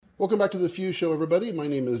Welcome back to The Fuse Show, everybody. My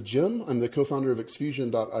name is Jim. I'm the co-founder of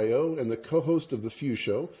Xfusion.io and the co-host of The Fuse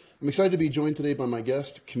Show. I'm excited to be joined today by my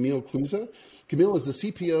guest, Camille Kluza. Camille is the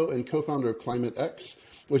CPO and co-founder of ClimateX,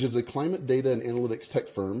 which is a climate data and analytics tech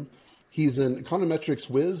firm. He's an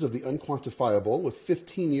econometrics whiz of the unquantifiable with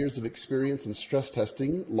 15 years of experience in stress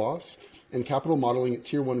testing, loss, and capital modeling at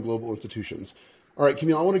Tier 1 global institutions. All right,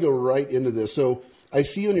 Camille, I want to go right into this. So I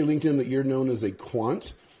see on your LinkedIn that you're known as a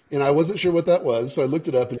quant, and I wasn't sure what that was, so I looked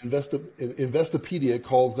it up, and Investopedia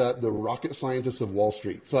calls that the rocket scientist of Wall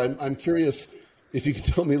Street. So I'm curious if you could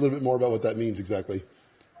tell me a little bit more about what that means exactly.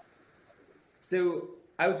 So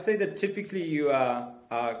I would say that typically you are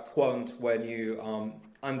a quant when you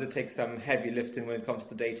undertake some heavy lifting when it comes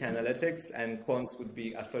to data analytics, and quants would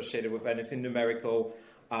be associated with anything numerical,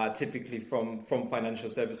 typically from financial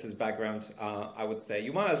services background. I would say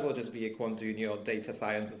you might as well just be a quant doing your data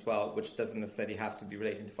science as well, which doesn't necessarily have to be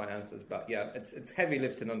related to finances. But yeah, it's heavy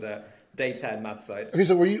lifting on the data and math side. Okay,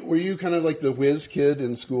 so were you kind of like the whiz kid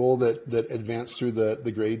in school that advanced through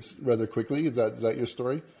the grades rather quickly? Is that your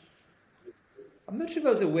story? I'm not sure if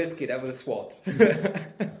I was a whiz kid. I was a SWAT.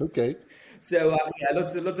 Okay. So yeah,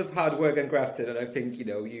 lots of hard work and grafting, and I think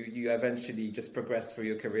you eventually just progress through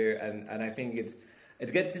your career, and I think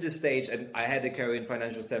it gets to the stage, and I had a career in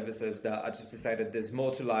financial services that I just decided there's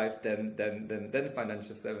more to life than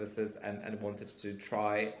financial services, and wanted to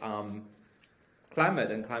try climate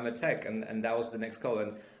and climate tech, and that was the next call.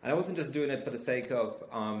 And I wasn't just doing it for the sake of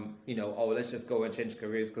let's just go and change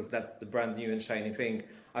careers because that's the brand new and shiny thing.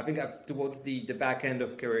 I think towards the back end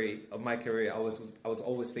of my career, I was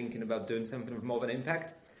always thinking about doing something with more of an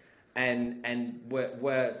impact. And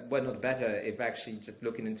we're not better if actually just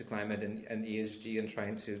looking into climate and ESG and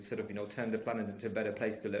trying to sort of turn the planet into a better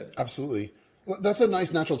place to live. Absolutely. Well, that's a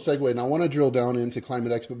nice natural segue, and I want to drill down into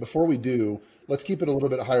ClimateX, but before we do, let's keep it a little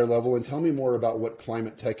bit higher level and tell me more about what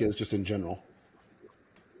climate tech is just in general.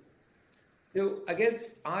 So I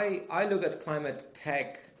guess I look at climate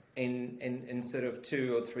tech in sort of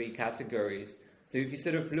 2 or 3 categories. So if you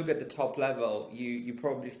sort of look at the top level, you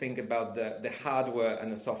probably think about the hardware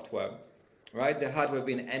and the software, right? The hardware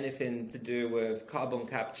being anything to do with carbon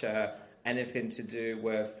capture, anything to do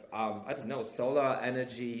with, solar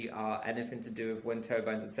energy, anything to do with wind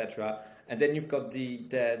turbines, etc. And then you've got the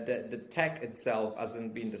tech itself as in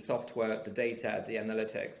being the software, the data, the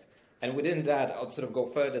analytics. And within that, I'll sort of go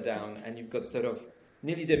further down, and you've got sort of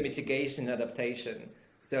nearly the mitigation adaptation.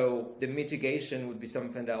 So the mitigation would be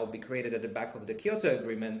something that will be created at the back of the Kyoto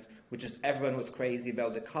Agreement, which is everyone was crazy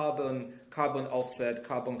about the carbon offset,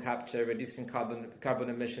 carbon capture, reducing carbon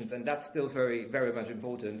emissions, and that's still very, very much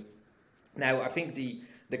important. Now, I think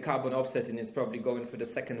the carbon offsetting is probably going through the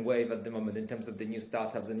second wave at the moment in terms of the new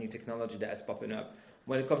startups and new technology that is popping up.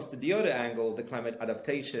 When it comes to the other angle, the climate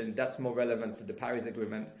adaptation, that's more relevant to the Paris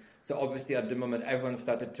Agreement. So obviously at the moment, everyone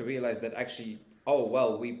started to realize that actually,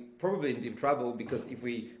 we probably in deep trouble because if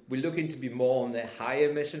we're looking to be more on the higher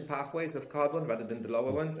emission pathways of carbon rather than the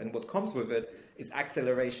lower ones, and what comes with it is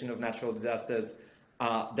acceleration of natural disasters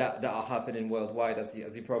that are happening worldwide, as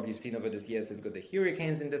you probably seen over this year. So we've got the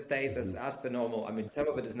hurricanes in the States as per normal. I mean, some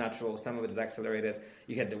of it is natural, some of it is accelerated.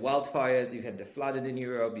 You had the wildfires, you had the flooding in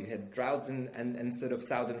Europe, you had droughts in sort of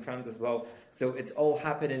southern France as well. So it's all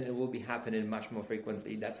happening and will be happening much more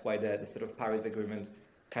frequently. That's why the sort of Paris Agreement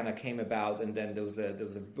kind of came about, and then there was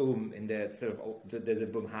a boom in the sort of there's a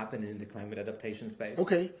boom happening in the climate adaptation space.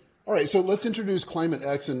 Okay, all right. So let's introduce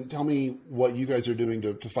ClimateX and tell me what you guys are doing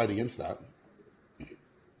to fight against that.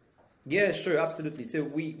 Yeah, sure, absolutely. So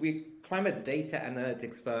we climate data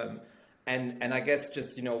analytics firm, and I guess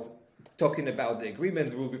just talking about the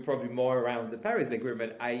agreements will be probably more around the Paris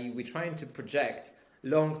Agreement. I.e., we're trying to project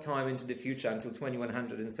long time into the future until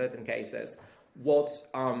 2100 in certain cases. What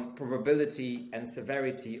probability and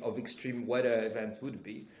severity of extreme weather events would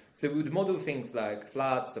be. So we would model things like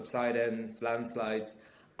floods, subsidence, landslides,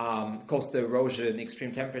 coastal erosion,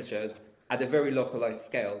 extreme temperatures at a very localized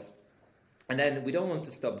scales. And then we don't want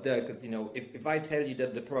to stop there because, if I tell you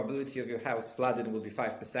that the probability of your house flooding will be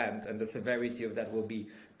 5% and the severity of that will be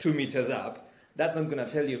 2 meters up, that's not going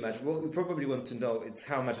to tell you much. What we probably want to know is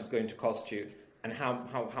how much it's going to cost you, and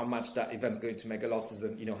how much that event's going to make a losses,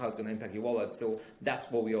 and how it's going to impact your wallet. So that's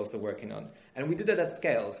what we're also working on. And we did it at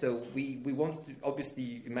scale. So we want to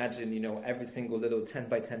obviously imagine, every single little 10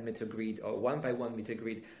 by 10 meter grid or 1 by 1 meter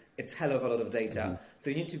grid. It's hell of a lot of data. Mm-hmm. So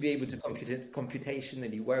you need to be able to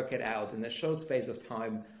computationally work it out in a short space of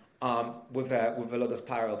time with a lot of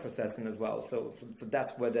parallel processing as well. So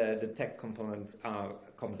that's where the tech component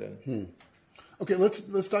comes in. Okay, let's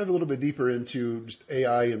dive a little bit deeper into just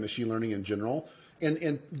AI and machine learning in general.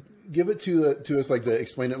 And give it to us like the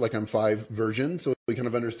explain it like I'm five version, so we kind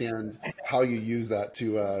of understand how you use that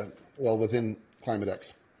to within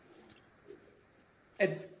ClimateX.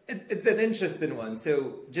 It's an interesting one.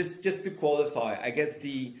 So just to qualify, I guess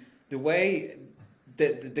the way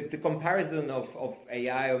the comparison of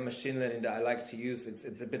AI or machine learning that I like to use,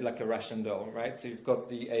 it's a bit like a Russian doll, right? So you've got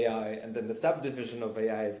the AI, and then the subdivision of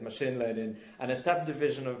AI is machine learning, and a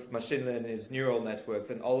subdivision of machine learning is neural networks,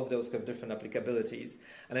 and all of those have different applicabilities.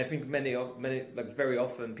 And I think many like very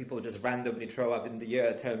often people just randomly throw up in the air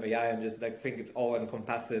a term AI and just like think it's all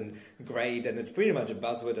encompassing, great, and it's pretty much a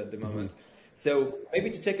buzzword at the moment. Mm-hmm. So maybe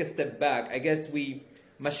to take a step back, I guess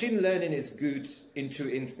machine learning is good in two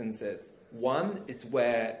instances. One is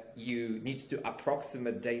where you need to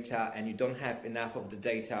approximate data and you don't have enough of the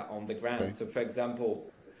data on the ground. Okay. So for example,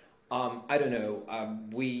 I don't know,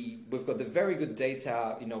 we've got the very good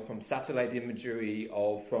data, from satellite imagery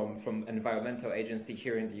or from environmental agency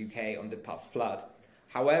here in the UK on the past flood.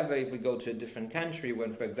 However, if we go to a different country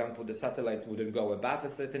when, for example, the satellites wouldn't go above a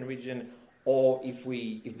certain region, or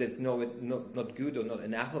if there's not good or not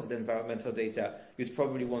enough of the environmental data, you'd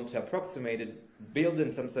probably want to approximate it, build in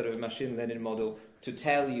some sort of machine learning model to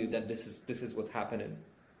tell you that this is what's happening.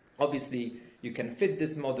 Obviously, you can fit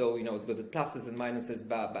this model. It's got the pluses and minuses,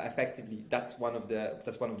 but effectively, that's one of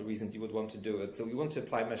the reasons you would want to do it. So we want to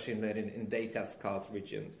apply machine learning in data scarce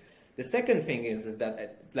regions. The second thing is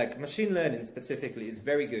that like machine learning specifically is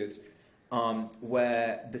very good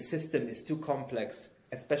where the system is too complex,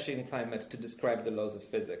 especially in climate, to describe the laws of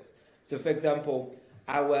physics. So for example,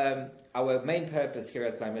 our main purpose here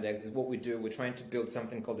at ClimateX is what we do. We're trying to build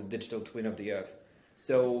something called a digital twin of the Earth.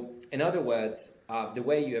 So in other words, the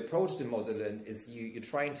way you approach the modeling is you're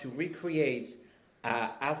trying to recreate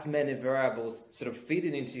as many variables sort of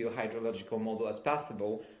feeding into your hydrological model as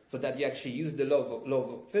possible so that you actually use the law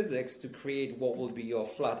of physics to create what will be your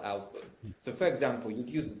flood output. So for example, you'd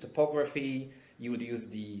use the topography, you would use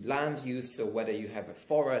the land use, so whether you have a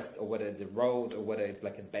forest or whether it's a road or whether it's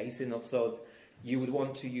like a basin of sorts, you would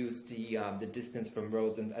want to use the distance from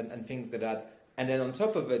roads and things like that. And then on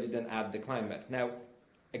top of it, you then add the climate. Now,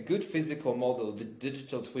 a good physical model, the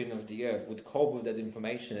digital twin of the Earth, would cope with that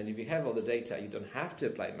information. And if you have all the data, you don't have to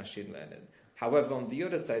apply machine learning. However, on the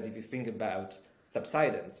other side, if you think about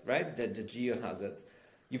subsidence, right, the geohazards,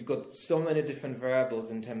 you've got so many different variables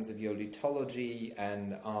in terms of your lithology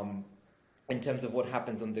and in terms of what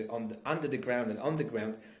happens under the ground and on the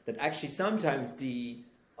ground, that actually sometimes the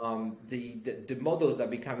models are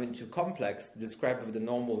becoming too complex to describe with the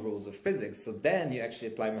normal rules of physics. So then you actually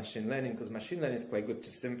apply machine learning, because machine learning is quite good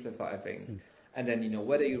to simplify things. And then,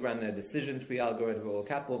 whether you run a decision tree algorithm or a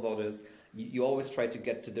couple of others, you always try to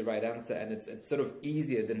get to the right answer. And it's sort of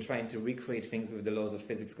easier than trying to recreate things with the laws of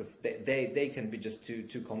physics, because they can be just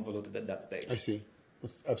too convoluted at that stage. I see.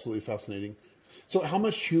 That's absolutely fascinating. So how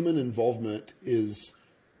much human involvement is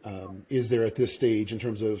there at this stage in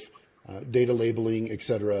terms of data labeling, et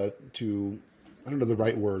cetera, to, I don't know the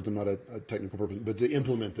right word, I'm not a technical person, but to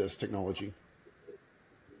implement this technology?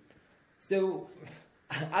 So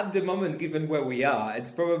at the moment, given where we are,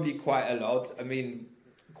 it's probably quite a lot. I mean,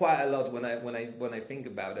 quite a lot when I think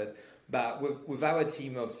about it. But with our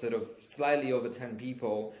team of sort of slightly over 10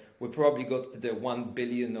 people, we probably got to the 1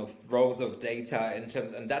 billion of rows of data in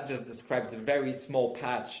terms, and that just describes a very small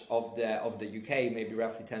patch of the UK, maybe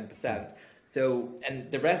roughly 10%. So,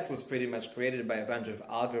 and the rest was pretty much created by a bunch of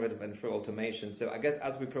algorithm and through automation. So I guess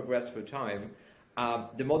as we progress through time,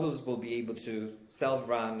 the models will be able to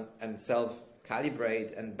self-run and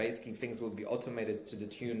self-calibrate, and basically things will be automated to the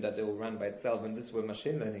tune that they will run by itself, and this is where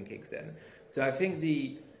machine learning kicks in. So I think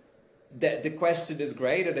the question is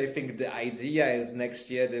great, and I think the idea is next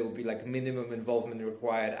year there will be like minimum involvement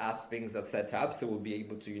required as things are set up, so we'll be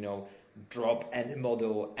able to drop any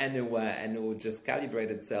model anywhere and it will just calibrate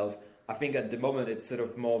itself. I think at the moment it's sort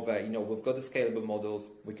of more of a, we've got the scalable models,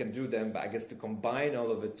 we can do them, but I guess to combine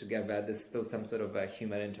all of it together, there's still some sort of a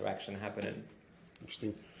human interaction happening.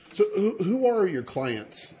 Interesting. So who are your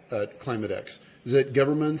clients at ClimateX? Is it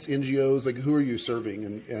governments, NGOs? Like, who are you serving,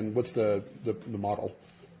 and what's the model?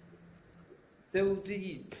 So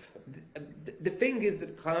the thing is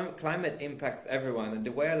that climate impacts everyone, and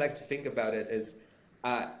the way I like to think about it is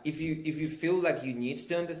if you feel like you need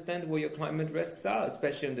to understand what your climate risks are,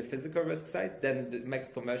 especially on the physical risk side, then it makes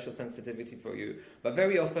commercial sensitivity for you. But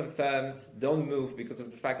very often firms don't move because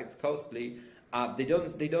of the fact it's costly. They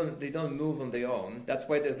don't move on their own. That's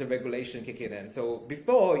why there's the regulation kicking in. So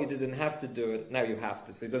before you didn't have to do it, now you have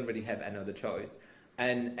to. So you don't really have any other choice.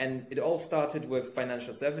 And it all started with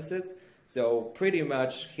financial services. So pretty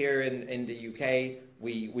much here in the UK,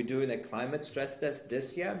 we're doing a climate stress test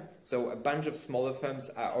this year. So a bunch of smaller firms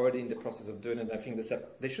are already in the process of doing it. I think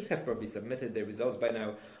they should have probably submitted their results by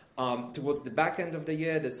now. Towards the back end of the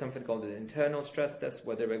year, there's something called an internal stress test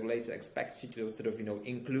where the regulator expects you to sort of,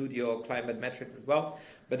 include your climate metrics as well.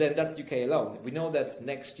 But then that's UK alone. We know that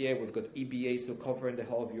next year we've got EBA still covering the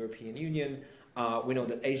whole of European Union. We know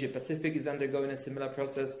that Asia Pacific is undergoing a similar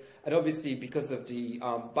process, and obviously because of the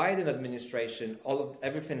Biden administration,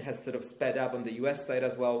 everything has sort of sped up on the US side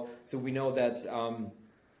as well. So we know that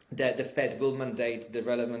that the Fed will mandate the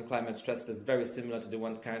relevant climate stress test, very similar to the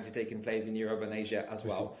one currently taking place in Europe and Asia as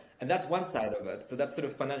well. And that's one side of it. So that's sort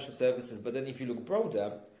of financial services. But then if you look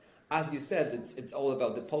broader, as you said, it's all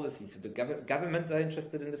about the policy. So the governments are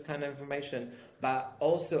interested in this kind of information, but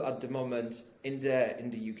also at the moment in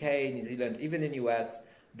the UK, New Zealand, even in US,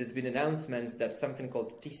 there's been announcements that something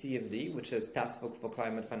called TCFD, which is Task Force for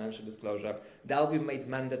Climate Financial Disclosure, that'll be made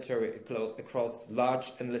mandatory across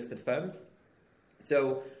large and listed firms.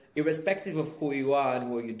 So irrespective of who you are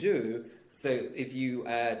and what you do, so if you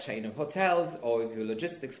are a chain of hotels or if you're a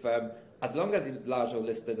logistics firm, as long as you're large or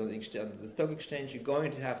listed on the stock exchange, you're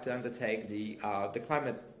going to have to undertake the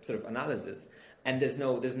climate sort of analysis, and there's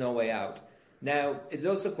no way out. Now, it's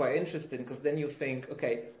also quite interesting because then you think,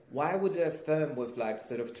 okay, why would a firm with like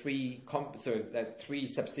sort of three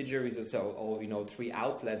subsidiaries or so, or three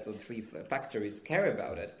outlets or three factories care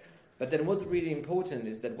about it? But then what's really important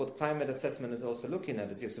is that what climate assessment is also looking at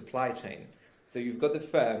is your supply chain. So you've got the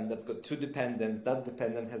firm that's got two dependents, that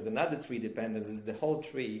dependent has another three dependents, is the whole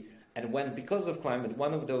tree. And when, because of climate,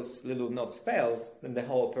 one of those little knots fails, then the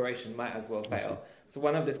whole operation might as well fail. So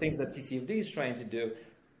one of the things that TCFD is trying to do,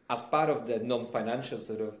 as part of the non-financial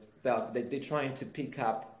sort of stuff, they're trying to pick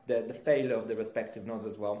up the failure of the respective nodes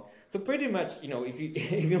as well. So pretty much,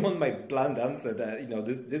 if you want my blunt answer, that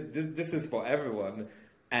this is for everyone,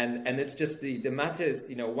 and it's just the matter is,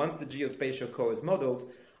 once the geospatial core is modeled,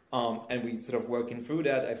 and we sort of working through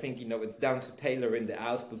that, I think it's down to tailoring the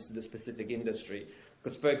outputs to the specific industry.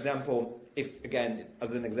 Because, for example, if, again,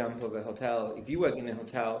 as an example of a hotel, if you work in a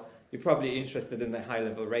hotel, you're probably interested in the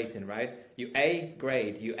high-level rating, right? You A,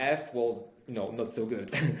 great. You F, well, not so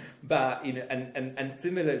good. But, and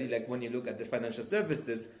similarly, like when you look at the financial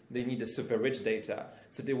services, they need the super rich data.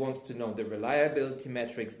 So they want to know the reliability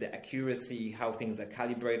metrics, the accuracy, how things are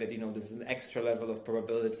calibrated. There's an extra level of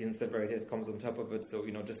probability and severity that comes on top of it. So,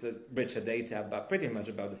 just a richer data, but pretty much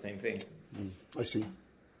about the same thing. I see.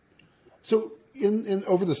 So in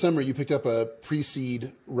over the summer, you picked up a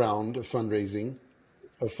pre-seed round of funding.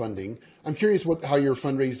 I'm curious how your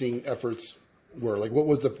fundraising efforts were. Like, what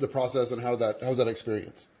was the process, and how was that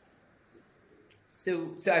experience?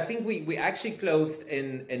 So I think we actually closed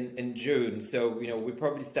in June. So we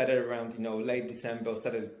probably started around late December,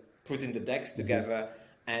 started putting the decks together,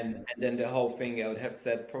 and then the whole thing, I would have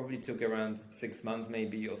said, probably took around 6 months,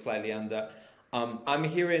 maybe, or slightly under. I'm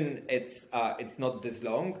hearing it's not this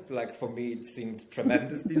long. Like, for me, it seemed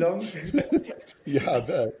tremendously long. Yeah, I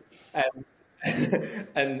bet.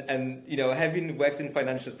 And having worked in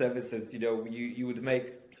financial services, you would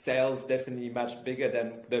make sales definitely much bigger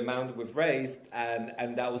than the amount we've raised,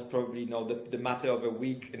 and that was probably the matter of a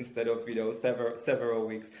week instead of several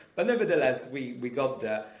weeks. But nevertheless, we got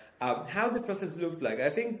there. How the process looked like, I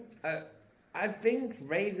think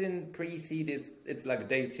raising pre-seed it's like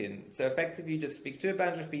dating. So effectively, you just speak to a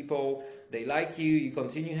bunch of people, they like you, you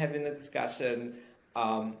continue having the discussion,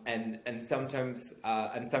 and sometimes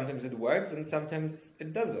it works, and sometimes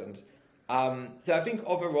it doesn't. So I think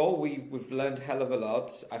overall we've learned a hell of a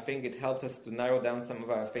lot. I think it helped us to narrow down some of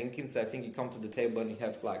our thinking. So I think you come to the table and you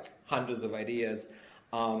have like hundreds of ideas.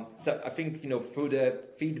 So I think through the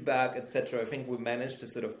feedback, etc., I think we managed to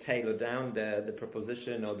sort of tailor down the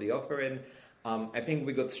proposition or the offering. I think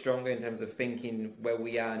we got stronger in terms of thinking where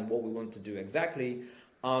we are and what we want to do exactly.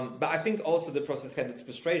 But I think also the process had its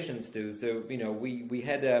frustrations too. So we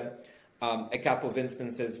had a couple of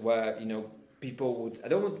instances where people would, I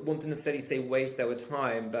don't want to necessarily say waste our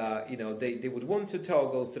time, but they would want to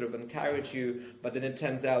toggle, sort of encourage you, but then it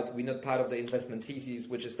turns out we're not part of the investment thesis,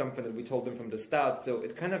 which is something that we told them from the start. So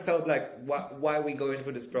it kind of felt like, why are we going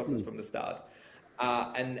through this process from the start?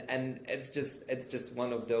 And it's just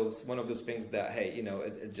one of those things that, hey,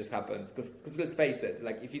 it just happens. Because let's face it,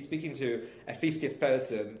 like if you're speaking to a 50th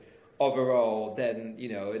person overall, then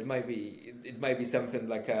it might be something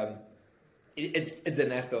like it's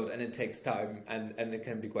an effort and it takes time and it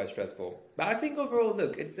can be quite stressful. But I think overall,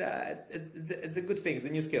 look, it's a good thing. It's a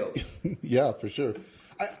new skill. Yeah, for sure.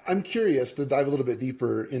 I'm curious to dive a little bit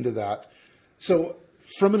deeper into that. So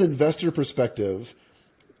from an investor perspective,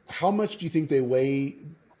 how much do you think they weigh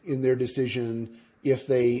in their decision if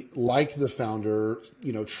they like the founder,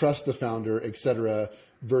 trust the founder, et cetera,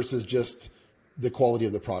 versus just the quality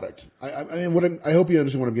of the product. I hope you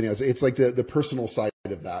understand what I'm getting at. It's like the personal side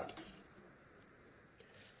of that.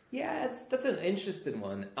 Yeah, that's an interesting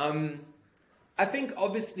one. I think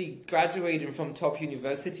obviously graduating from top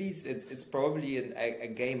universities, it's probably a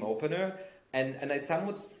game opener. And I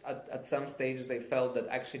somewhat, at some stages, I felt that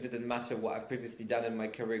actually didn't matter what I've previously done in my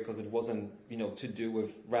career because it wasn't, to do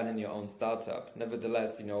with running your own startup.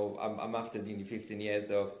 Nevertheless, I'm after 15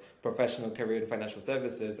 years of professional career in financial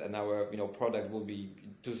services, and our, product will be,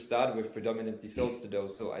 to start with, predominantly sold to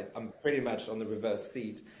those. So I'm pretty much on the reverse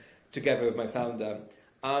seat together with my founder.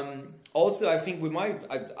 Also, I think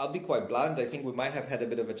I'll be quite blunt, I think we might have had a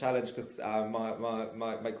bit of a challenge because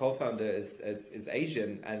my co-founder is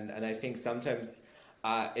Asian, and I think sometimes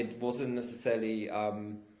it wasn't necessarily,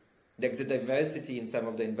 the diversity in some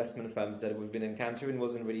of the investment firms that we've been encountering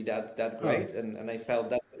wasn't really that great, and I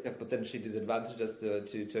felt that would have potentially disadvantaged us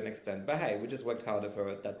to an extent. But hey, we just worked harder for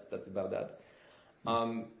it, that's about that.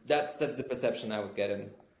 That's the perception I was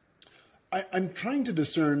getting. I'm trying to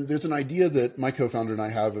discern, there's an idea that my co-founder and I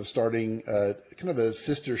have of starting kind of a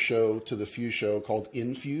sister show to the Fuse show called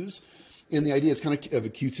Infuse. And the idea, it's kind of a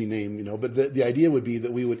cutesy name, but the idea would be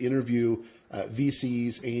that we would interview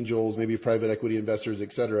VCs, angels, maybe private equity investors,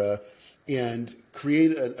 et cetera, and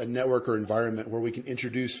create a network or environment where we can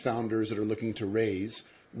introduce founders that are looking to raise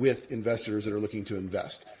with investors that are looking to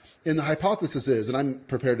invest. And the hypothesis is, and I'm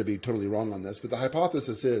prepared to be totally wrong on this, but the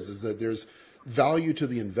hypothesis is that there's value to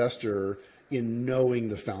the investor in knowing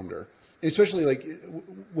the founder. Especially like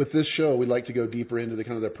with this show, we like to go deeper into the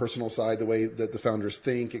kind of the personal side, the way that the founders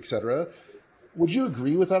think, et cetera. Would you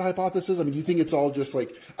agree with that hypothesis? I mean, do you think it's all just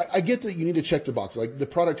like, I get that you need to check the box, like the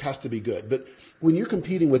product has to be good, but when you're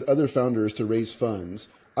competing with other founders to raise funds,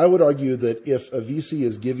 I would argue that if a VC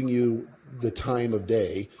is giving you the time of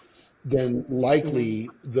day, then likely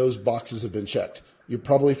those boxes have been checked. You're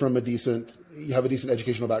probably you have a decent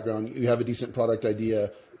educational background, you have a decent product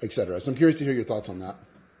idea, et cetera. So I'm curious to hear your thoughts on that.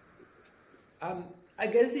 I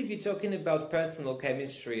guess if you're talking about personal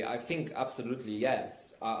chemistry, I think absolutely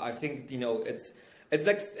yes. I think, it's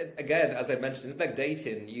like, again, as I mentioned, it's like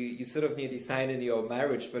dating. You sort of need to sign in your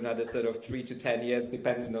marriage for another sort of 3 to 10 years,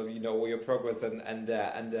 depending on, what your progress and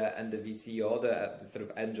the VC or the sort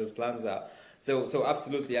of angel's plans are. So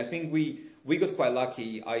absolutely, I think we got quite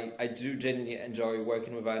lucky. I do genuinely enjoy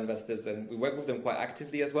working with our investors, and we work with them quite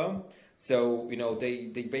actively as well. So, they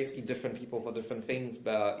basically different people for different things,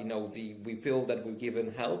 but, we feel that we're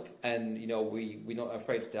given help, and, we're not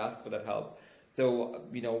afraid to ask for that help. So,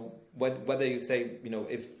 whether you say,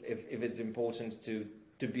 if it's important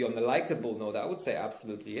to be on the likable note, I would say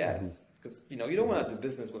absolutely yes. Because, you don't want to do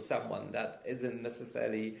business with someone that isn't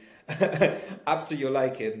necessarily up to your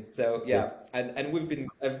liking. So, yeah. And we've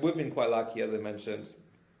been quite lucky, as I mentioned.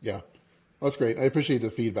 Yeah. Well, that's great. I appreciate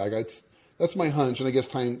the feedback. That's my hunch, and I guess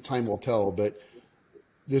time will tell, but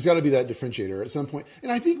there's got to be that differentiator at some point.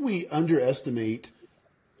 And I think we underestimate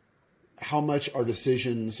how much our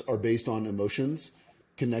decisions are based on emotions,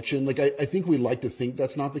 connection. Like I think we like to think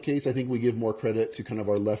that's not the case. I think we give more credit to kind of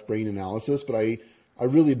our left brain analysis, but I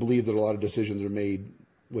really believe that a lot of decisions are made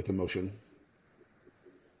with emotion.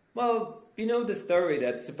 Well, the story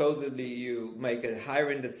that supposedly you make a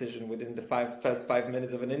hiring decision within the first 5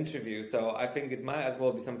 minutes of an interview. So I think it might as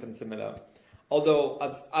well be something similar. Although,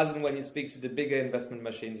 as and when you speak to the bigger investment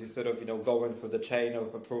machines, you sort of, go in for the chain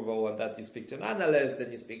of approval, and that you speak to an analyst, then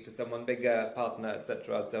you speak to someone bigger, partner,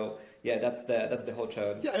 etc. So yeah, that's the whole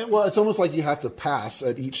churn. Yeah, well, it's almost like you have to pass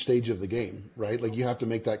at each stage of the game, right? Like you have to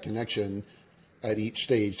make that connection at each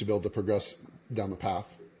stage to be able to progress down the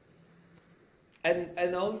path.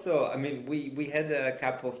 And also, I mean, we had a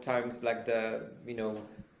couple of times like a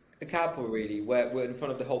couple really, where we're in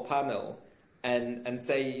front of the whole panel. And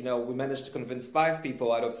say, we managed to convince 5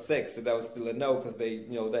 people out of 6 that was still a no, because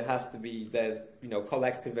there has to be that,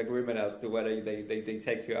 collective agreement as to whether they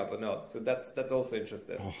take you up or not. So that's also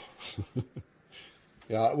interesting. Oh.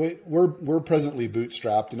 Yeah, we're presently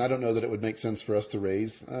bootstrapped, and I don't know that it would make sense for us to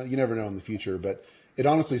raise. You never know in the future, but it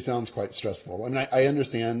honestly sounds quite stressful. I mean, I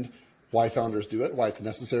understand why founders do it, why it's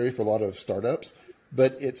necessary for a lot of startups,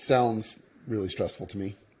 but it sounds really stressful to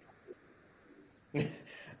me.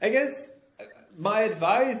 I guess my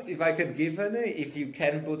advice, if I could give any, if you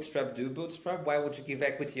can bootstrap, do bootstrap. Why would you give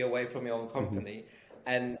equity away from your own company?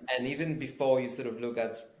 And even before you sort of look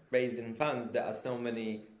at raising funds, there are so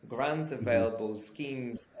many grants available,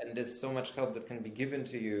 schemes, and there's so much help that can be given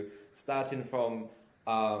to you, starting from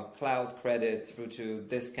cloud credits through to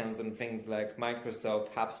discounts on things like Microsoft,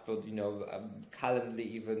 HubSpot, Calendly,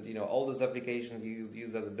 even, all those applications you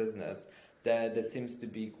use as a business. there seems to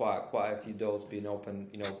be quite a few doors being open,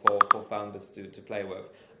 for founders to play with.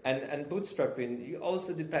 And bootstrapping, it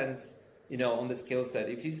also depends, on the skill set.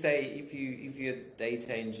 If you're a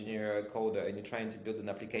data engineer or a coder and you're trying to build an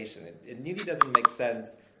application, it really doesn't make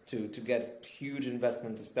sense to get huge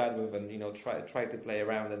investment to start with and try to play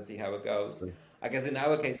around and see how it goes. Right. I guess in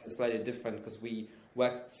our case it's slightly different because we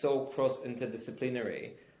work so cross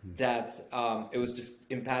interdisciplinary that it was just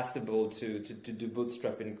impossible to do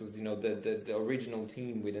bootstrapping because the original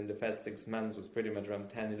team within the first 6 months was pretty much around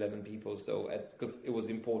 10-11 people. So because it was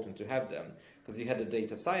important to have them, because you had a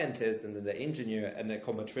data scientist and then the engineer and a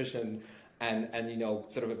cometrician and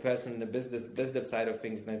sort of a person in the business dev side of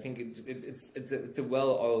things. And I think it's a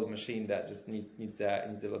well-oiled machine that just needs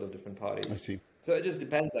a lot of different parties. I see. So it just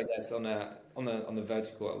depends, I guess, on a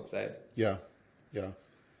vertical, I would say. Yeah.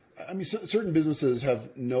 I mean, certain businesses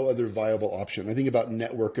have no other viable option. I think about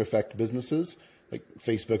network effect businesses, like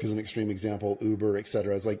Facebook is an extreme example, Uber, et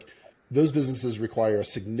cetera. It's like those businesses require a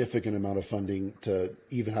significant amount of funding to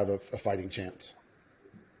even have a fighting chance.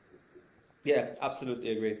 Yeah,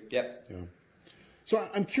 absolutely agree. Yep. Yeah. So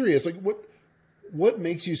I'm curious, like what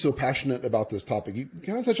makes you so passionate about this topic? You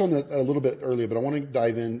kind of touched on that a little bit earlier, but I want to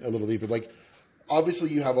dive in a little deeper. Like, obviously,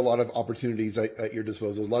 you have a lot of opportunities at your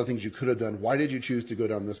disposal, a lot of things you could have done. Why did you choose to go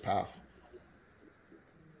down this path?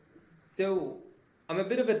 So I'm a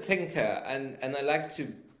bit of a tinker, and I like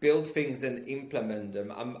to build things and implement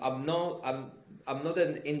them. I'm not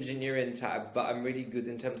an engineering type, but I'm really good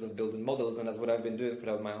in terms of building models, and that's what I've been doing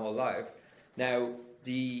throughout my whole life. Now,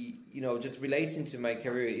 just relating to my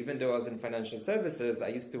career, even though I was in financial services, I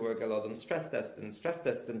used to work a lot on stress tests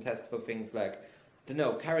and tests for things like,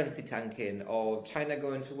 currency tanking, or China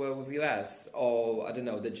going to war with US, or the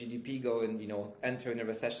GDP going, entering a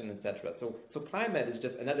recession, etc. So climate is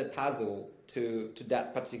just another puzzle to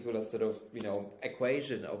that particular sort of,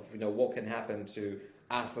 equation of, what can happen to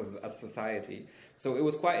us as society. So it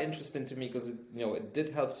was quite interesting to me because, it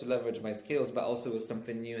did help to leverage my skills, but also was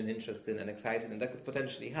something new and interesting and exciting, and that could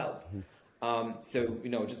potentially help.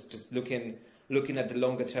 Mm-hmm. Just looking at the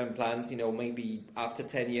longer term plans, maybe after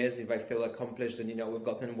 10 years, if I feel accomplished and, we've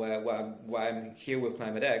gotten where I'm here with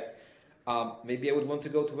Climate X, maybe I would want to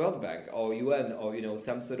go to World Bank or UN or,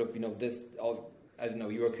 some sort of, European,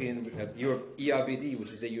 ERBD,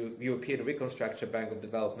 which is the European Reconstruction Bank of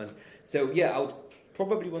Development. So yeah, I would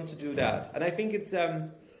probably want to do that. And I think it's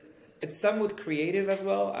somewhat creative as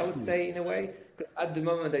well, I would say, in a way, because at the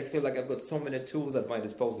moment I feel like I've got so many tools at my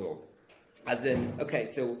disposal. As in, okay,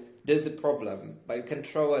 so there's a problem, but you can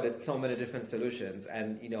throw at it so many different solutions.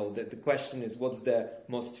 And, the question is, what's the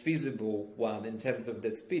most feasible one in terms of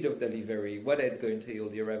the speed of delivery, whether it's going to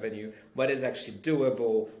yield your revenue, whether it's actually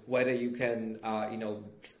doable, whether you can,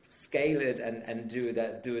 scale it and do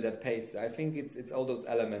it at pace. I think it's all those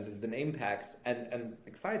elements. It's the impact and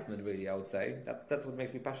excitement, really, I would say. That's what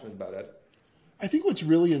makes me passionate about it. I think what's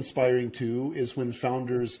really inspiring, too, is when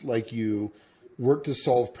founders like you work to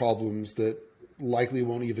solve problems that likely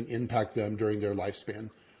won't even impact them during their lifespan.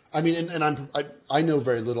 I mean, and I know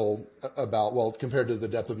very little about, well, compared to the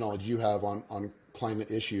depth of knowledge you have on climate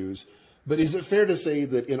issues, but is it fair to say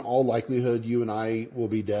that in all likelihood, you and I will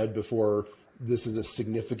be dead before this is a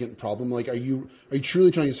significant problem? Like, are you truly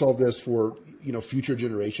trying to solve this for, future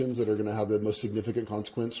generations that are going to have the most significant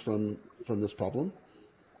consequence from this problem?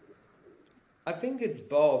 I think it's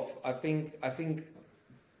both. I think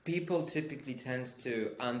people typically tend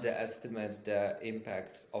to underestimate the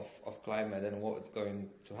impact of climate and what's going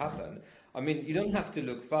to happen. I mean, you don't have to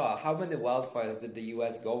look far. How many wildfires did the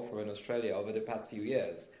US go through in Australia over the past few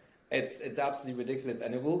years? It's absolutely ridiculous,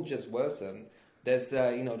 and it will just worsen. There's,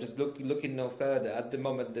 just looking no further. At the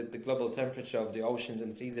moment, the global temperature of the oceans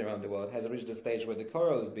and seas around the world has reached a stage where the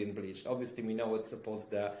coral is being bleached. Obviously, we know it supports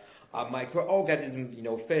the microorganisms,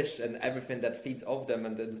 fish and everything that feeds off them,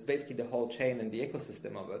 and it's basically the whole chain and the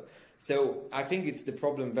ecosystem of it. So I think it's the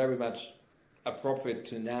problem very much appropriate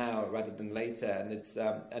to now rather than later, and it's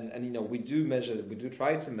we do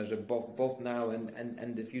try to measure both now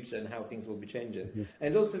and the future and how things will be changing. Mm-hmm. And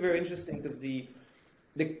it's also very interesting because the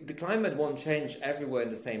climate won't change everywhere in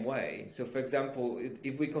the same way. So, for example,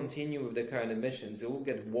 if we continue with the current emissions, it will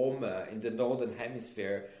get warmer in the northern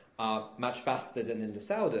hemisphere much faster than in the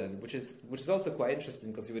southern, which is also quite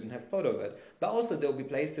interesting because you wouldn't have thought of it. But also there will be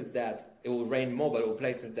places that it will rain more, but there will be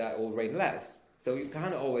places that it will rain less. So you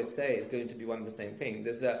can't always say it's going to be one and the same thing.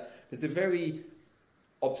 There's a very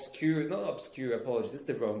not obscure, apologies, this is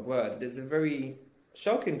the wrong word. There's a very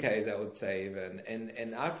shocking case, I would say, even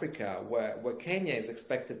in Africa, where Kenya is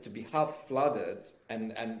expected to be half flooded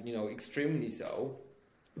and extremely so,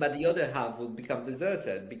 but the other half will become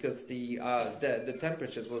deserted because the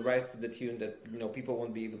temperatures will rise to the tune that people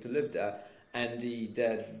won't be able to live there, and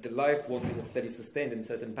the life won't be necessarily sustained in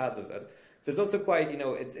certain parts of it. So it's also quite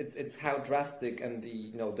it's how drastic and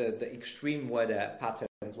the extreme weather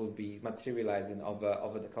patterns will be materializing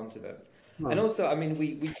over the continents. And also, I mean,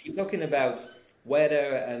 we're talking about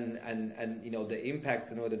weather and the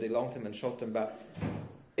impacts and whether they're long term and short term, but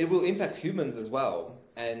it will impact humans as well.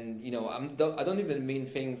 And I don't even mean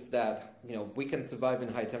things that we can survive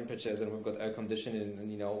in high temperatures and we've got air conditioning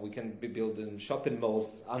and we can be building shopping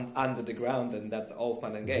malls under the ground, and that's all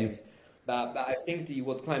fun and games. Mm-hmm. But I think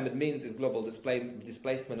what climate means is global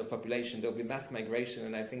displacement of population. There'll be mass migration,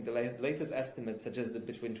 and I think the latest estimates suggest that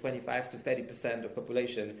between 25 to 30% of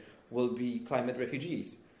population will be climate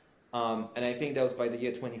refugees. And I think that was by the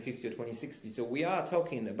year 2050 or 2060. So we are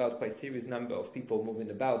talking about quite a serious number of people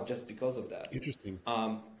moving about just because of that. Interesting.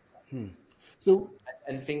 So,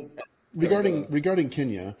 and think regarding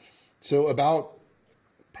Kenya, so about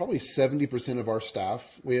probably 70% of our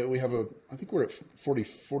staff, we have I think we're at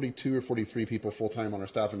 42 or 43 people full time on our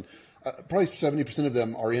staff, and probably 70% of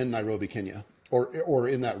them are in Nairobi, Kenya, or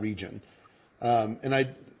in that region.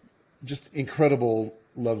 And just incredible,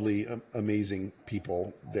 lovely, amazing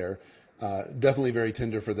people there. Definitely very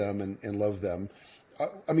tender for them and love them.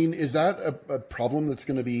 I mean, is that a problem that's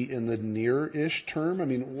going to be in the near-ish term? I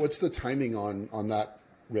mean, what's the timing on that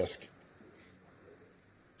risk?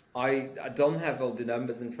 I don't have all the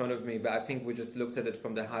numbers in front of me, but I think we just looked at it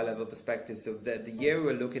from the high-level perspective. So the year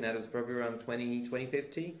we're looking at is probably around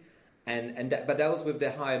 2050. But that was with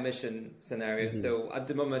the high emission scenario. Mm-hmm. So at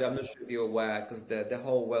the moment, I'm not sure if you're aware, because the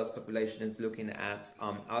whole world population is looking at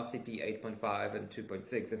RCP 8.5 and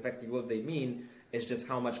 2.6. Effectively, what they mean is just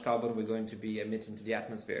how much carbon we're going to be emitting to the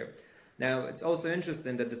atmosphere. Now, it's also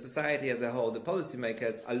interesting that the society as a whole, the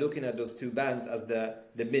policymakers, are looking at those two bands as the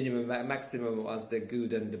minimum, maximum, as the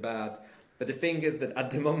good and the bad. But the thing is that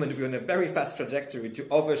at the moment, we're on a very fast trajectory to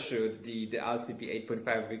overshoot the RCP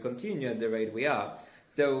 8.5 if we continue at the rate we are.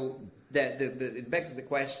 So it begs the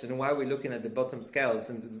question, why are we looking at the bottom scale,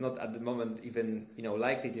 since it's not at the moment even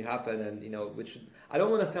likely to happen? And I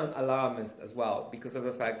don't want to sound alarmist as well, because of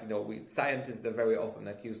the fact scientists are very often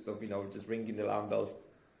accused of just ringing the alarm bells,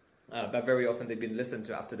 but very often they've been listened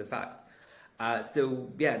to after the fact.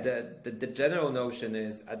 The general notion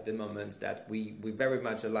is at the moment that we very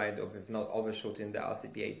much aligned, or if not overshooting the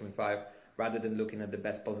RCP 8.5, rather than looking at the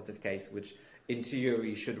best positive case, which in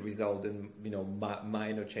theory should result in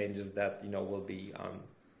minor changes that will be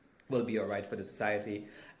all right for the society.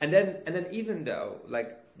 And then even though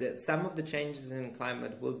some of the changes in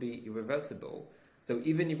climate will be irreversible. So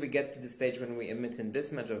even if we get to the stage when we're emitting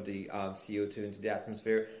this much of the CO2 into the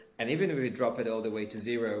atmosphere, and even if we drop it all the way to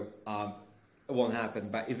zero, it won't happen.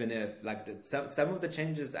 But even if some of the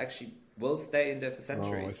changes actually will stay in there for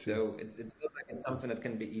centuries. So it's not like it's something that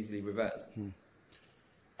can be easily reversed.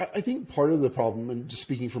 I think part of the problem, and just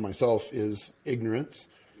speaking for myself, is ignorance.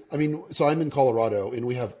 I mean, so I'm in Colorado, and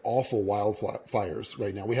we have awful wildfires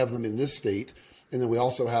right now. We have them in this state, and then we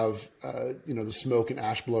also have, the smoke and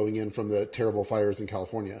ash blowing in from the terrible fires in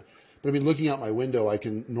California. But I mean, looking out my window, I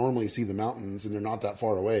can normally see the mountains, and they're not that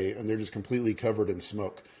far away, and they're just completely covered in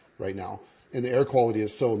smoke right now. And the air quality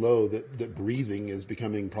is so low that breathing is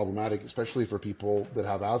becoming problematic, especially for people that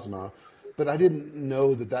have asthma. But I didn't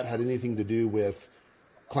know that had anything to do with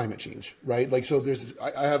climate change, right? So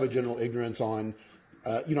I have a general ignorance on,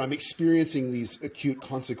 I'm experiencing these acute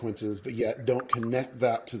consequences, but yet don't connect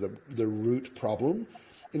that to the root problem.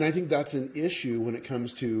 And I think that's an issue when it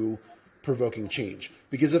comes to provoking change.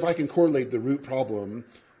 Because if I can correlate the root problem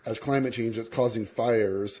as climate change that's causing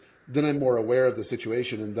fires, then I'm more aware of the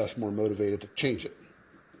situation and thus more motivated to change it.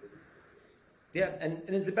 Yeah, and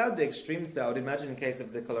it's about the extremes. So I would imagine in case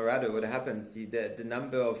of the Colorado, what happens, the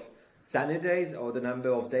number of sunny days or the number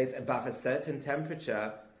of days above a certain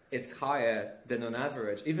temperature is higher than on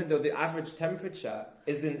average, even though the average temperature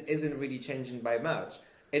isn't really changing by much.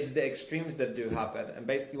 It's the extremes that do happen. And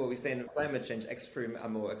basically what we say in climate change, the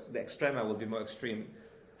extrema will be more extreme.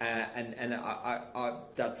 And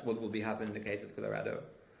that's what will be happening in the case of Colorado.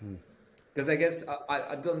 Because I guess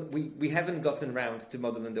we haven't gotten around to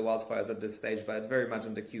modeling the wildfires at this stage, but it's very much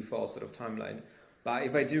on the Q4 sort of timeline. But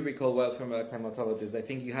if I do recall well from a climatologist, I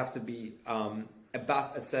think you have to be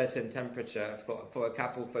above a certain temperature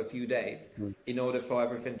for a few days in order for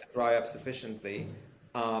everything to dry up sufficiently,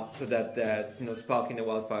 so that sparking the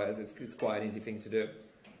wildfires is quite an easy thing to do.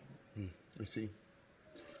 I see.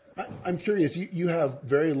 I'm curious. You have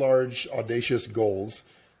very large, audacious goals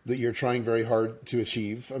that you're trying very hard to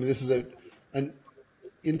achieve. I mean, this is an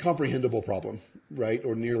incomprehensible problem, right?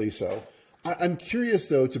 Or nearly so. I'm curious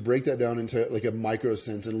though to break that down into like a micro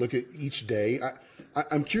sense and look at each day.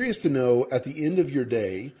 I'm curious to know at the end of your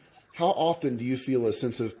day, how often do you feel a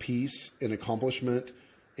sense of peace and accomplishment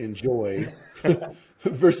and joy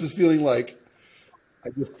versus feeling like I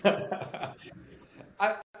just.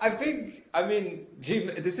 I think, I mean, Jim,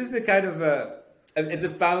 this is a kind of it's a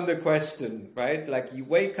founder question, right? Like you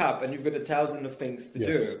wake up and you've got 1,000 of things to Yes.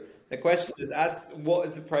 do. The question is, what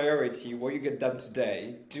is the priority? What you get done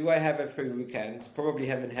today? Do I have a free weekend? Probably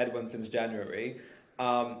haven't had one since January.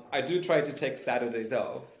 I do try to take Saturdays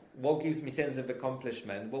off. What gives me sense of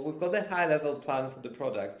accomplishment? Well, we've got a high-level plan for the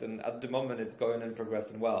product, and at the moment it's going and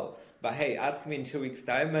progressing well. But hey, ask me in 2 weeks'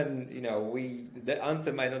 time, and the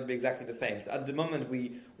answer might not be exactly the same. So at the moment,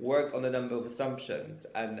 we work on a number of assumptions,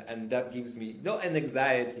 and that gives me not an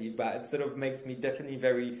anxiety, but it sort of makes me definitely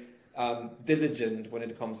very diligent when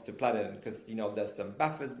it comes to planning, because there's some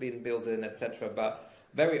buffers being built in, etc. But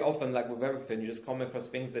very often, like with everything, you just come across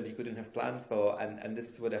things that you couldn't have planned for, and this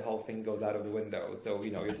is where the whole thing goes out of the window. So,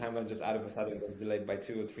 your timeline just out of a sudden was delayed by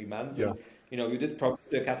 2 or 3 months. Yeah. And, you did promise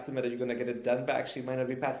to a customer that you're going to get it done, but actually it might not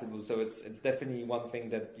be possible. So it's definitely one thing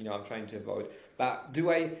that, I'm trying to avoid. But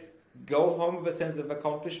do I go home with a sense of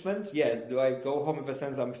accomplishment? Yes. Do I go home with a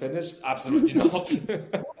sense I'm finished? Absolutely not.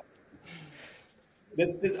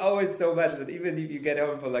 There's always so much that even if you get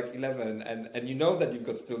home for like 11 and you know that you've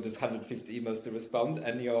got still this 150 emails to respond,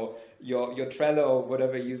 and your Trello or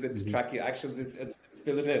whatever you use it to track your actions, it's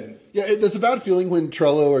filling in. Yeah, it's a bad feeling when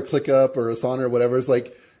Trello or ClickUp or Asana or whatever is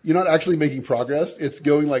like, you're not actually making progress. It's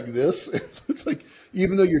going like this. It's like,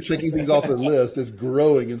 even though you're checking things off the list, it's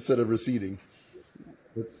growing instead of receding.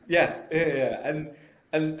 Yeah.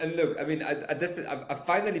 And look, I mean, I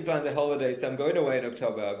finally planned a holiday, so I'm going away in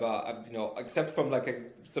October. But except from like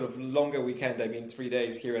a sort of longer weekend, I mean, 3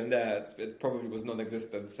 days here and there, it probably was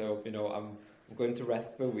non-existent. So I'm going to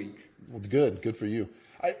rest for a week. Well, good for you.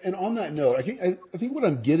 And on that note, I think what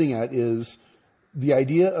I'm getting at is the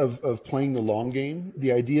idea of playing the long game,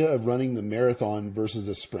 the idea of running the marathon versus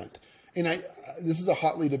a sprint. And this is a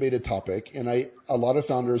hotly debated topic, and a lot of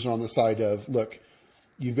founders are on the side of, look,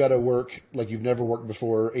 you've got to work like you've never worked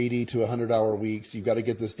before, 80 to 100-hour weeks. You've got to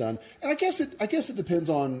get this done. And I guess it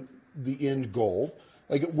depends on the end goal.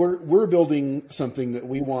 Like we're building something that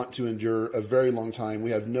we want to endure a very long time.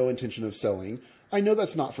 We have no intention of selling. I know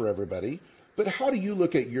that's not for everybody, but how do you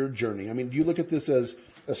look at your journey? I mean, do you look at this as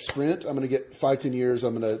a sprint? I'm going to get 5-10 years.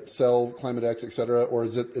 I'm going to sell Climate X, et cetera. Or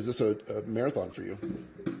is this a marathon for you?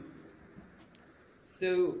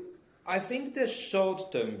 So I think the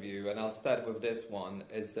short-term view, and I'll start with this one,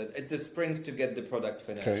 is that it's a sprint to get the product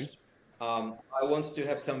finished. Okay. I want to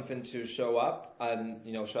have something to show up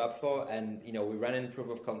for, and we're running proof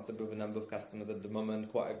of concept with a number of customers at the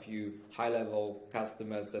moment, quite a few high-level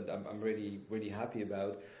customers that I'm really, really happy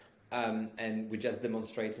about. And we're just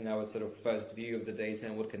demonstrating our sort of first view of the data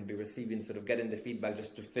and what can be receiving, sort of getting the feedback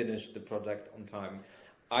just to finish the project on time.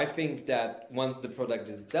 I think that once the product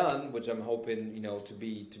is done, which I'm hoping to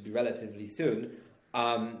be relatively soon,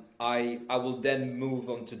 I will then move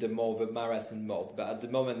on to the more of a marathon mode. But at the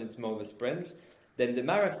moment, it's more of a sprint. Then the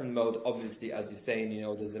marathon mode, obviously, as you're saying,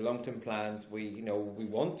 there's a long-term plans. We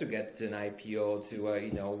want to get to an IPO to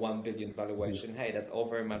a 1 billion valuation. Hey, that's all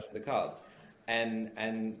very much on the cards, and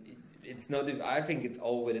it's not. I think it's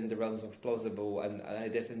all within the realms of plausible, and I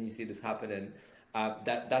definitely see this happening.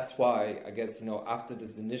 That's why I guess after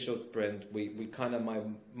this initial sprint, we kind of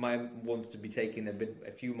might want to be taking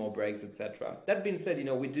a few more breaks, etc. That being said,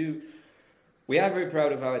 we are very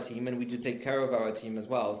proud of our team, and we do take care of our team as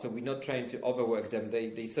well. So we're not trying to overwork them.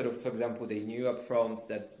 They sort of, for example, they knew up front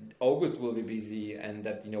that August will be busy and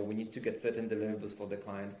that we need to get certain deliverables for the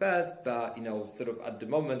client first. But sort of at the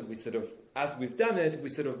moment, we sort of, as we've done it, we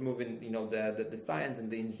sort of move in, the science and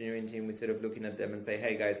the engineering team. We sort of looking at them and say,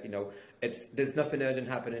 hey guys, there's nothing urgent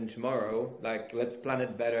happening tomorrow. Like, let's plan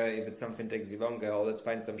it better. If it's something takes you longer, or let's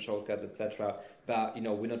find some shortcuts, etc. But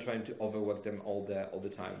we're not trying to overwork them all the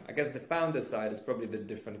time. I guess the founder side is probably a bit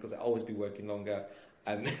different because I always be working longer,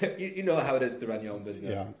 and you know how it is to run your own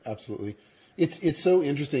business. Yeah, absolutely. It's so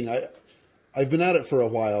interesting. I've been at it for a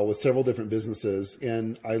while with several different businesses,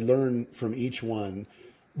 and I learn from each one.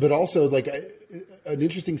 But also, like an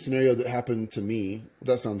interesting scenario that happened to me,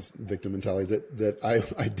 that sounds victim mentality, that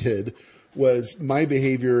I did, was my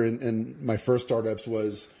behavior in my first startups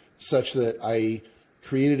was such that I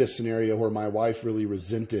created a scenario where my wife really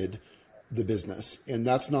resented the business. And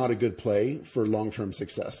that's not a good play for long-term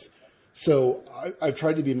success. So I've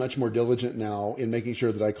tried to be much more diligent now in making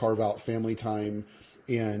sure that I carve out family time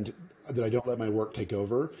and that I don't let my work take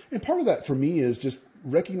over. And part of that for me is just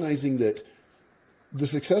recognizing that the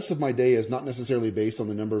success of my day is not necessarily based on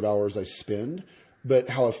the number of hours I spend, but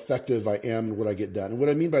how effective I am and what I get done. And what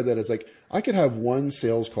I mean by that is like, I could have one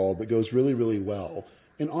sales call that goes really, really well.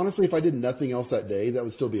 And honestly, if I did nothing else that day, that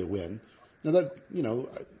would still be a win. Now that,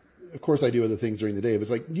 of course I do other things during the day, but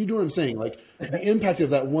it's like, you know what I'm saying? Like the impact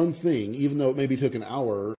of that one thing, even though it maybe took an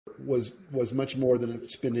hour, was much more than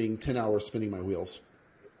spending 10 hours spinning my wheels.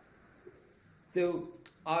 So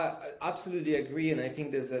I absolutely agree, and I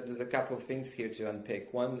think there's a couple of things here to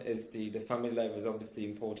unpick. One is the family life is obviously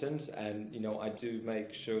important, and I do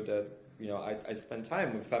make sure that I spend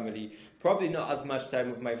time with family. Probably not as much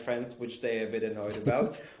time with my friends, which they're a bit annoyed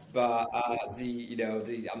about. But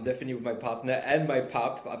I'm definitely with my partner and my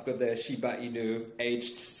pup. I've got the Shiba Inu,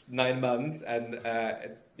 aged 9 months, and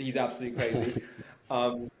he's absolutely crazy.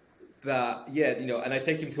 But yeah, and I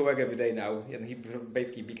take him to work every day now, and he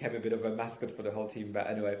basically became a bit of a mascot for the whole team. But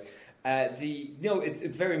anyway,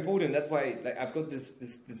 it's very important. That's why I've got this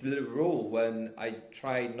little rule when I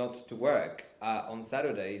try not to work on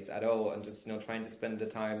Saturdays at all, and just trying to spend the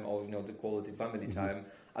time or the quality family time,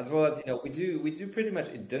 as well as we do pretty much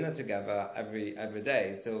eat dinner together every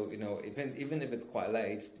day. So even if it's quite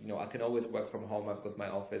late, I can always work from home. I've got my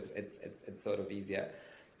office. It's sort of easier.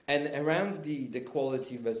 And around the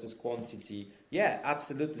quality versus quantity, yeah,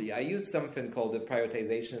 absolutely. I use something called the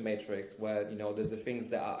prioritization matrix, where there's the things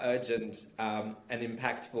that are urgent and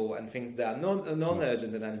impactful, and things that are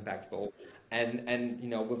non-urgent and unimpactful. And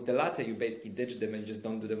with the latter, you basically ditch them and just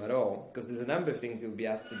don't do them at all, because there's a number of things you'll be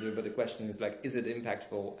asked to do, but the question is is it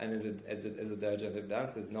impactful and is it urgent? If the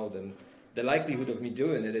answer is no, then the likelihood of me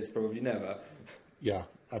doing it is probably never. Yeah,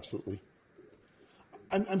 absolutely.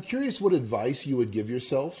 I'm curious what advice you would give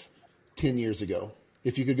yourself 10 years ago.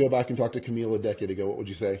 If you could go back and talk to Camille a decade ago, what would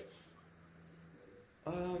you say?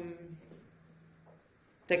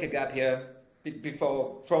 Take a gap year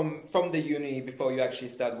before from the uni, before you actually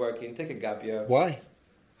start working. Take a gap year. Why?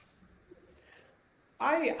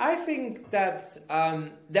 I think that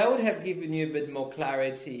that would have given you a bit more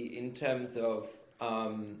clarity in terms of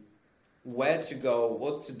where to go,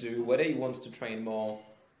 what to do, whether you want to train more.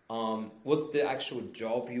 What's the actual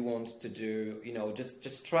job you want to do?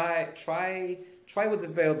 Just try what's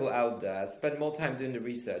available out there. Spend more time doing the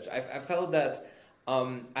research. I felt that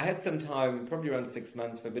I had some time, probably around 6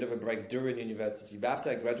 months, for a bit of a break during university. But after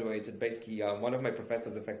I graduated, basically one of my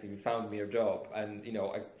professors effectively found me a job, and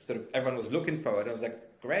everyone was looking for it. I was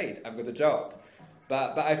like, great, I've got a job.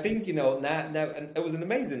 But I think now, and it was an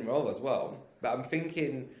amazing role as well. But I'm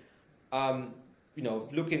thinking.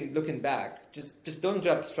 Looking back, just don't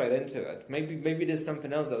jump straight into it. Maybe there's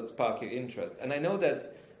something else that will spark your interest. And I know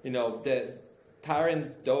that, the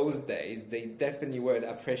parents those days, they definitely weren't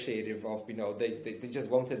appreciative of, they just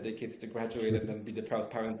wanted their kids to graduate and then be the proud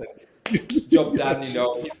parents and job done,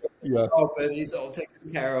 Yeah. And it's all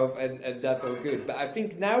taken care of, and that's all good. But I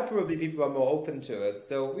think now probably people are more open to it.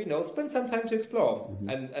 So, spend some time to explore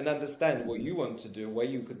and understand what you want to do, where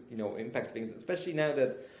you could, impact things, especially now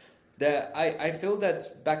that I feel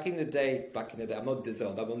that back in the day, I'm not this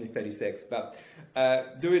old, I'm only 36, but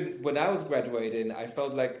when I was graduating, I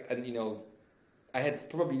felt like, I had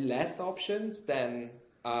probably less options than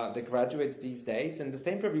the graduates these days, and the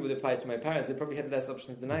same probably would apply to my parents. They probably had less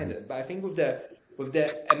options than I did. But I think with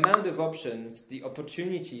the amount of options, the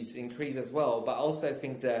opportunities increase as well, but also I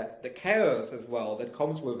think the chaos as well that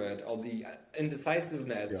comes with it, or the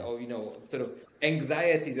indecisiveness, or sort of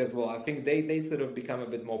anxieties as well. I think they sort of become a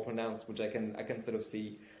bit more pronounced, which I can sort of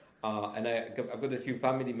see. And I've got a few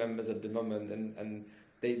family members at the moment, and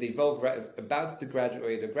they've all about to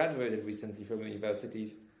graduate or graduated recently from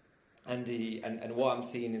universities. And what I'm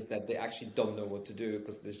seeing is that they actually don't know what to do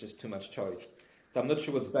because there's just too much choice. So I'm not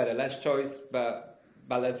sure what's better, less choice, but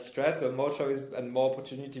less stress, or more choice and more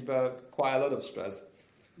opportunity, but quite a lot of stress.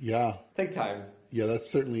 Yeah. Take time. Yeah,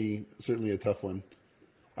 that's certainly a tough one.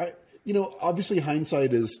 Obviously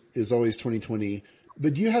hindsight is always 20/20,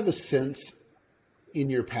 but do you have a sense in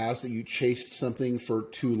your past that you chased something for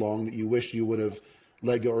too long that you wish you would have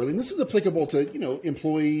let go early? And this is applicable to,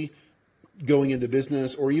 employee going into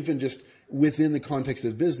business, or even just within the context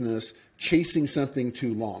of business, chasing something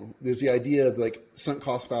too long. There's the idea of sunk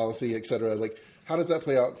cost fallacy, et cetera. How does that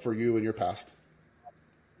play out for you in your past?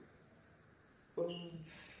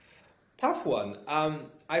 Tough one.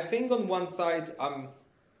 I think on one side, I'm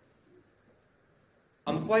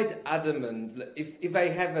quite adamant. If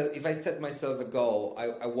I set myself a goal,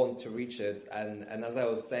 I want to reach it. And as I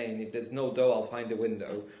was saying, if there's no door, I'll find a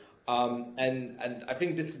window. And I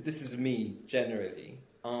think this is me generally.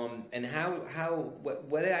 And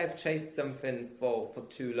whether I've chased something for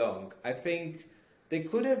too long, I think there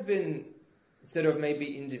could have been sort of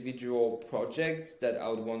maybe individual projects that I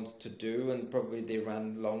would want to do, and probably they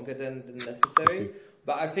run longer than necessary.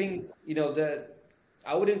 But I think,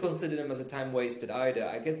 I wouldn't consider them as a time wasted either.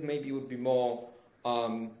 I guess maybe it would be more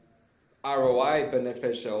ROI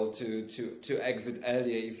beneficial to exit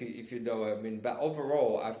earlier, if you know what I mean. But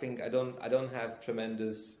overall, I think I don't have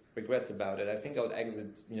tremendous regrets about it. I think I would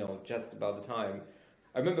exit, just about the time.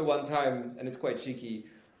 I remember one time, and it's quite cheeky.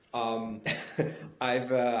 I've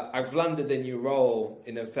landed a new role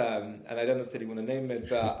in a firm, and I don't necessarily want to name it,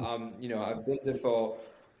 but I've been there for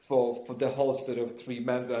the whole sort of 3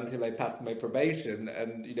 months until I passed my probation,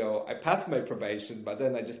 and I passed my probation, but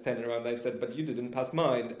then I just turned around and I said, "But you didn't pass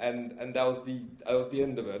mine," and that was the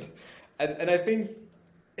end of it. And I think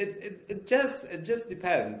it just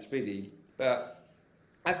depends really, but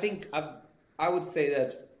I think I would say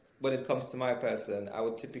that when it comes to my person, I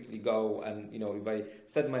would typically go and, if I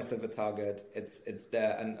set myself a target, it's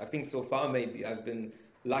there. And I think so far maybe I've been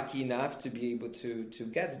lucky enough to be able to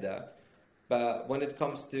get there. But when it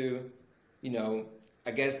comes to,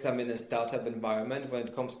 I guess I'm in a startup environment, when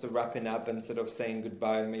it comes to wrapping up and sort of saying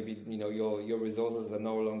goodbye, maybe, your resources are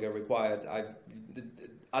no longer required.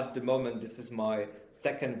 At the moment, this is my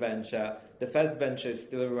second venture. The first venture is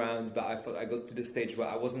still around, but I thought I got to the stage where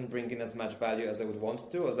I wasn't bringing as much value as I would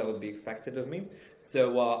want to, as I would be expected of me.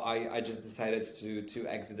 So I just decided to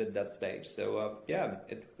exit at that stage. So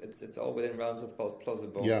it's all within realms of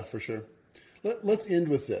plausible. Yeah, for sure. Let's end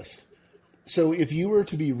with this. So if you were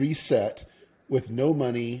to be reset with no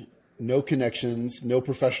money, no connections, no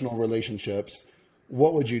professional relationships,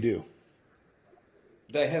 what would you do?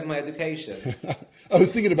 Do I have my education? I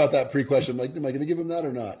was thinking about that pre-question. Like, am I going to give him that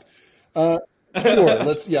or not? Sure.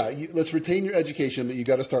 Let's retain your education, but you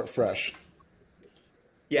got to start fresh.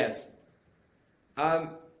 Yes. I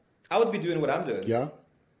would be doing what I'm doing. Yeah.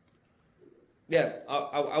 Yeah,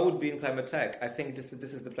 I would be in climate tech. I think this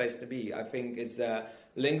is the place to be. I think it's a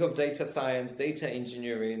link of data science, data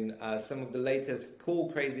engineering, some of the latest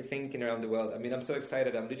cool, crazy thinking around the world. I mean, I'm so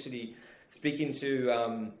excited. I'm literally speaking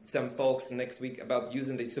to some folks next week about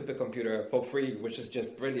using the supercomputer for free, which is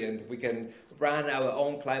just brilliant. We can run our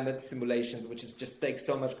own climate simulations, which is just takes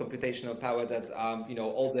so much computational power that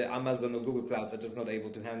all the Amazon or Google clouds are just not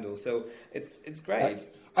able to handle. So it's great.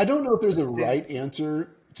 I don't know if there's a right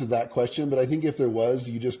answer to that question, but I think if there was,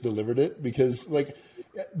 you just delivered it, because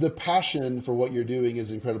the passion for what you're doing is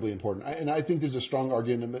incredibly important. And I think there's a strong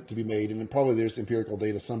argument to be made, and probably there's empirical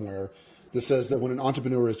data somewhere that says that when an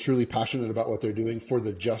entrepreneur is truly passionate about what they're doing for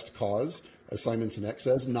the just cause, as Simon Sinek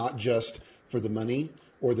says, not just for the money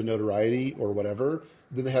or the notoriety or whatever,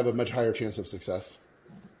 then they have a much higher chance of success.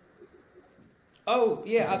 Oh,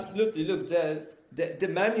 yeah, absolutely. Look, the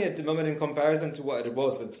money at the moment in comparison to what it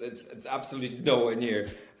was, it's absolutely nowhere near.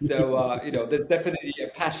 So, there's definitely a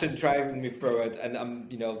passion driving me through it. And,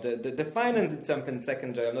 the finance is something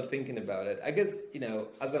secondary. I'm not thinking about it. I guess,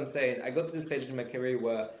 as I'm saying, I got to the stage in my career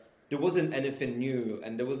where there wasn't anything new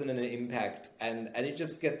and there wasn't any impact. And you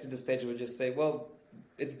just get to the stage where you just say, well,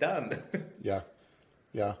 it's done. Yeah.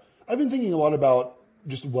 I've been thinking a lot about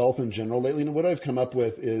just wealth in general lately. And what I've come up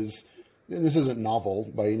with is, and this isn't novel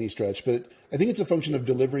by any stretch, but I think it's a function of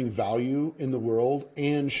delivering value in the world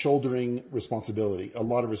and shouldering responsibility, a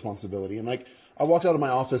lot of responsibility. And I walked out of my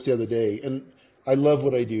office the other day, and I love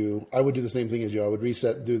what I do. I would do the same thing as you. I would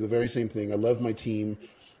do the very same thing. I love my team,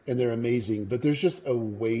 and they're amazing. But there's just a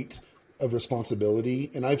weight of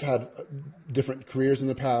responsibility. And I've had different careers in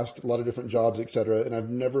the past, a lot of different jobs, et cetera, and I've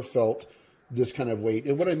never felt this kind of weight.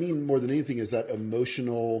 And what I mean more than anything is that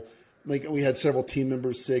emotional. We had several team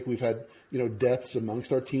members sick. We've had, deaths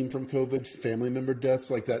amongst our team from COVID, family member deaths,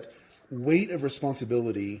 like that weight of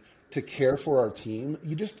responsibility to care for our team.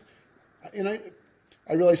 I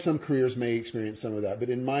realize some careers may experience some of that, but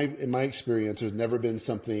in my experience, there's never been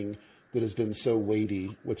something that has been so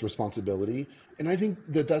weighty with responsibility. And I think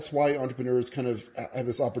that that's why entrepreneurs kind of have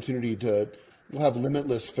this opportunity to have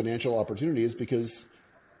limitless financial opportunities, because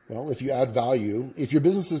if you add value, if your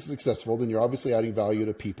business is successful, then you're obviously adding value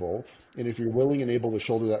to people. And if you're willing and able to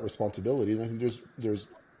shoulder that responsibility, then I think there's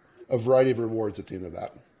a variety of rewards at the end of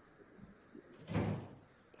that.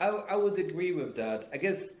 I would agree with that. I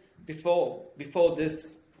guess before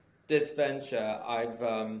this venture,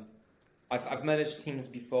 I've managed teams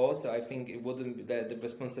before, so I think it wouldn't be the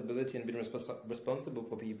responsibility and being responsible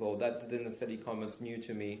for people, that didn't necessarily come as new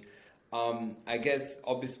to me. I guess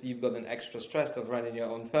obviously you've got an extra stress of running your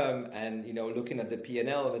own firm and looking at the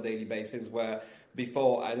P&L on a daily basis, where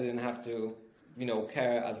before I didn't have to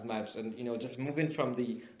care as much, and just moving from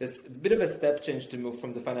this bit of a step change to move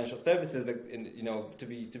from the financial services, to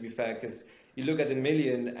be fair, because you look at the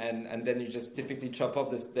million and then you just typically chop off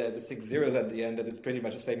the 6 zeros at the end, and it's pretty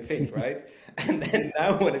much the same thing, right? And then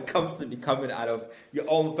now when it comes to becoming out of your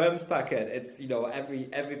own firm's pocket, it's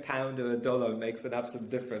every pound or a dollar makes an absolute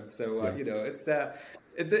difference. So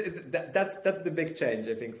that's the big change,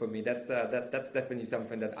 I think, for me. That's definitely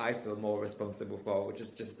something that I feel more responsible for, which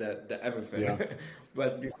is just the everything. Yeah.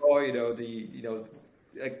 Whereas before, I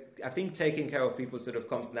think taking care of people sort of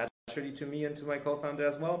comes naturally to me and to my co-founder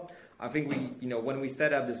as well. I think when we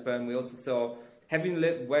set up this firm, we also saw, having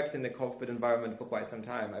worked in the corporate environment for quite some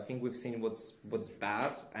time, I think we've seen what's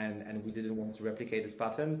bad, and we didn't want to replicate this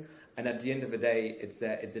pattern. And at the end of the day, it's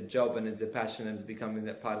a job and it's a passion and it's becoming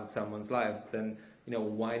a part of someone's life. Then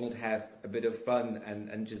why not have a bit of fun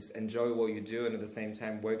and just enjoy what you do, and at the same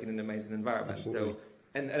time work in an amazing environment. Absolutely. So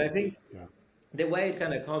and I think the way it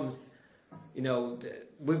kind of comes,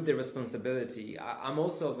 with the responsibility, I'm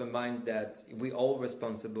also of the mind that we're all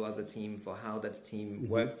responsible as a team for how that team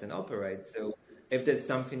works and operates. So if there's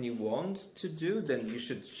something you want to do, then you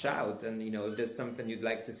should shout. And, if there's something you'd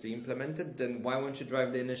like to see implemented, then why won't you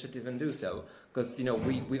drive the initiative and do so? Because,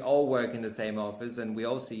 we all work in the same office and we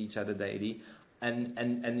all see each other daily. And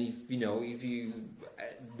if you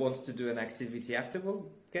want to do an activity after, well,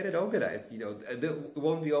 get it organized. It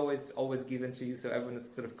won't be always given to you, so everyone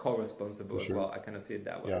is sort of co-responsible as well. I kind of see it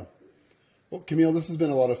that way. Yeah. Well, Camille, this has been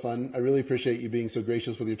a lot of fun. I really appreciate you being so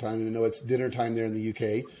gracious with your time. And I know it's dinner time there in the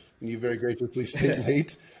UK, and you very graciously stayed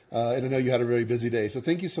late. And I know you had a very busy day. So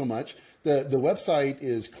thank you so much. The website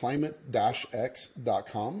is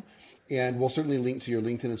climate-x.com. And we'll certainly link to your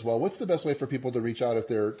LinkedIn as well. What's the best way for people to reach out if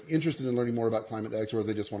they're interested in learning more about Climate X, or if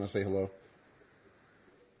they just want to say hello?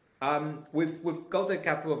 We've got a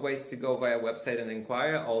couple of ways to go via website and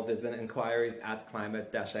inquire, or there's an inquiries at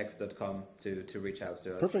climate-x.com to reach out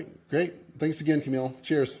to us. Perfect. Great. Thanks again, Camille.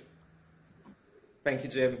 Cheers. Thank you,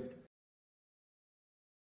 Jim.